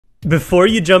Before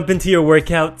you jump into your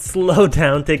workout, slow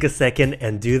down, take a second,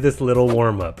 and do this little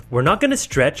warm-up. We're not gonna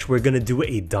stretch, we're gonna do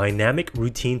a dynamic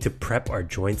routine to prep our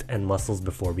joints and muscles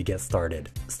before we get started.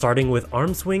 Starting with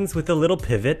arm swings with a little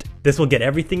pivot. This will get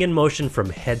everything in motion from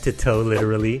head to toe,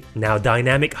 literally. Now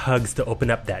dynamic hugs to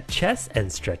open up that chest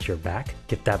and stretch your back.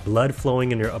 Get that blood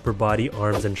flowing in your upper body,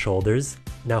 arms and shoulders.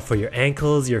 Now for your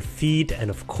ankles, your feet, and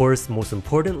of course, most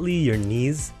importantly, your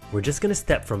knees. We're just gonna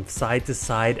step from side to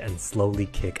side and slowly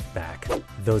kick back.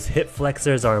 Those hip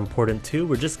flexors are important too.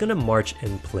 We're just gonna march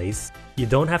in place. You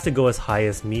don't have to go as high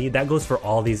as me. That goes for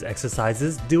all these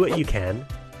exercises. Do what you can.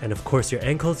 And of course your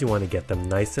ankles, you wanna get them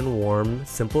nice and warm.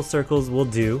 Simple circles will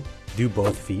do. Do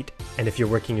both feet. And if you're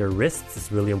working your wrists,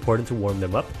 it's really important to warm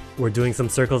them up. We're doing some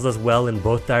circles as well in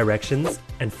both directions.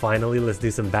 And finally, let's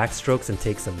do some backstrokes and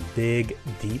take some big,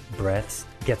 deep breaths.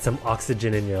 Get some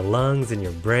oxygen in your lungs, in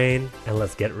your brain, and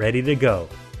let's get ready to go.